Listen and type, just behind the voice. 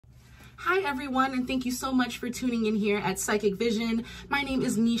Hi everyone, and thank you so much for tuning in here at Psychic Vision. My name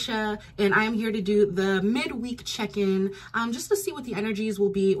is Neisha, and I am here to do the midweek check-in, just to see what the energies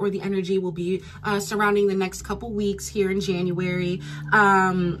will be, or the energy will be surrounding the next couple weeks here in January.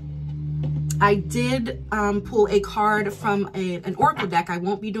 I did pull a card from an Oracle deck. I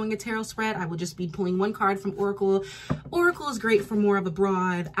won't be doing a tarot spread. I will just be pulling one card from Oracle. Oracle is great for more of a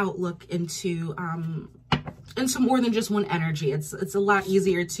broad outlook into more than just one energy. It's a lot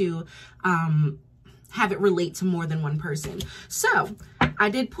easier to have it relate to more than one person. So I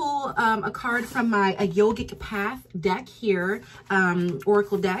did pull a card from my A Yogic Path deck here,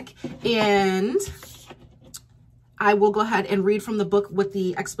 Oracle deck, and I will go ahead and read from the book what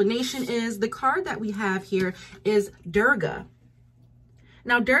the explanation is. The card that we have here is Durga.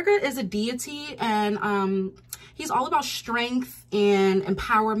 Now, Durga is a deity, and he's all about strength and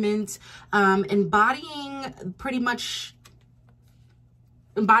empowerment, embodying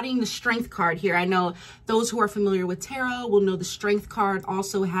the strength card here. I know those who are familiar with tarot will know the strength card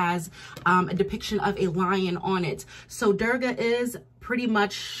also has a depiction of a lion on it. So Durga is pretty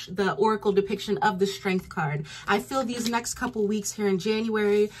much the oracle depiction of the strength card. I feel these next couple weeks here in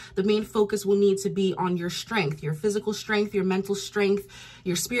January, the main focus will need to be on your strength, your physical strength, your mental strength,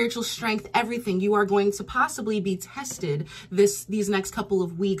 your spiritual strength, everything. You are going to possibly be tested these next couple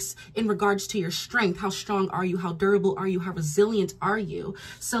of weeks in regards to your strength. How strong are you? How durable are you? How resilient are you?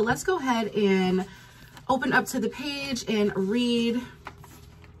 So let's go ahead and open up to the page and read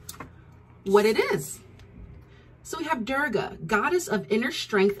what it is. So we have Durga, goddess of inner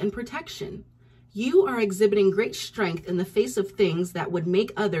strength and protection. You are exhibiting great strength in the face of things that would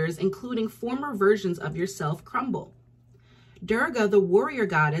make others, including former versions of yourself, crumble. Durga, the warrior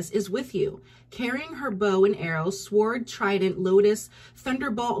goddess, is with you, carrying her bow and arrow, sword, trident, lotus,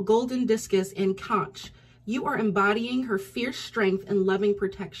 thunderbolt, golden discus, and conch. You are embodying her fierce strength and loving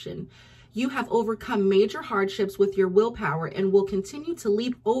protection. You have overcome major hardships with your willpower and will continue to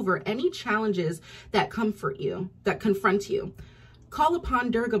leap over any challenges that confront you. Call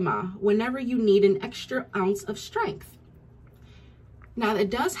upon Durga Ma whenever you need an extra ounce of strength. Now, it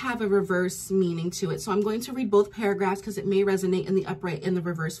does have a reverse meaning to it, so I'm going to read both paragraphs because it may resonate in the upright and the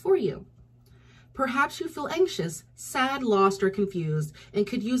reverse for you. Perhaps you feel anxious, sad, lost, or confused, and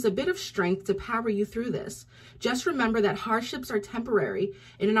could use a bit of strength to power you through this. Just remember that hardships are temporary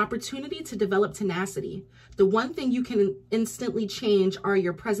and an opportunity to develop tenacity. The one thing you can instantly change are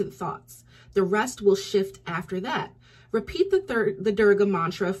your present thoughts. The rest will shift after that. Repeat the Durga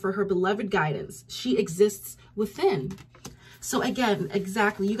mantra for her beloved guidance. She exists within. So again,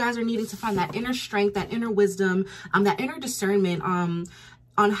 exactly, you guys are needing to find that inner strength, that inner wisdom, that inner discernment,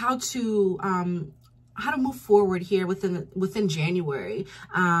 on how to move forward here within January.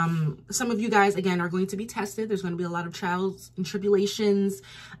 Some of you guys, again, are going to be tested. There's going to be a lot of trials and tribulations,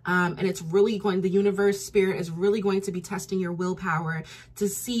 and it's really the universe, spirit is really going to be testing your willpower to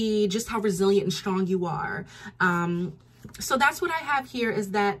see just how resilient and strong you are. So that's what I have here,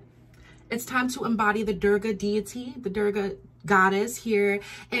 is that it's time to embody the Durga deity, the Durga goddess here,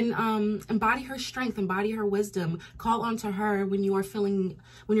 and embody her strength, embody her wisdom. Call onto her when you're feeling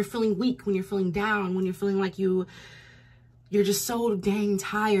weak, when you're feeling down, when you're feeling like you're just so dang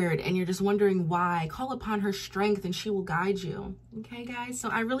tired and you're just wondering why. Call upon her strength and she will guide you. Okay, guys? So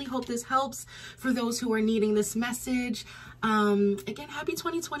I really hope this helps for those who are needing this message. Again, happy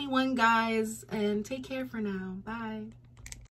 2021, guys, and take care for now. Bye.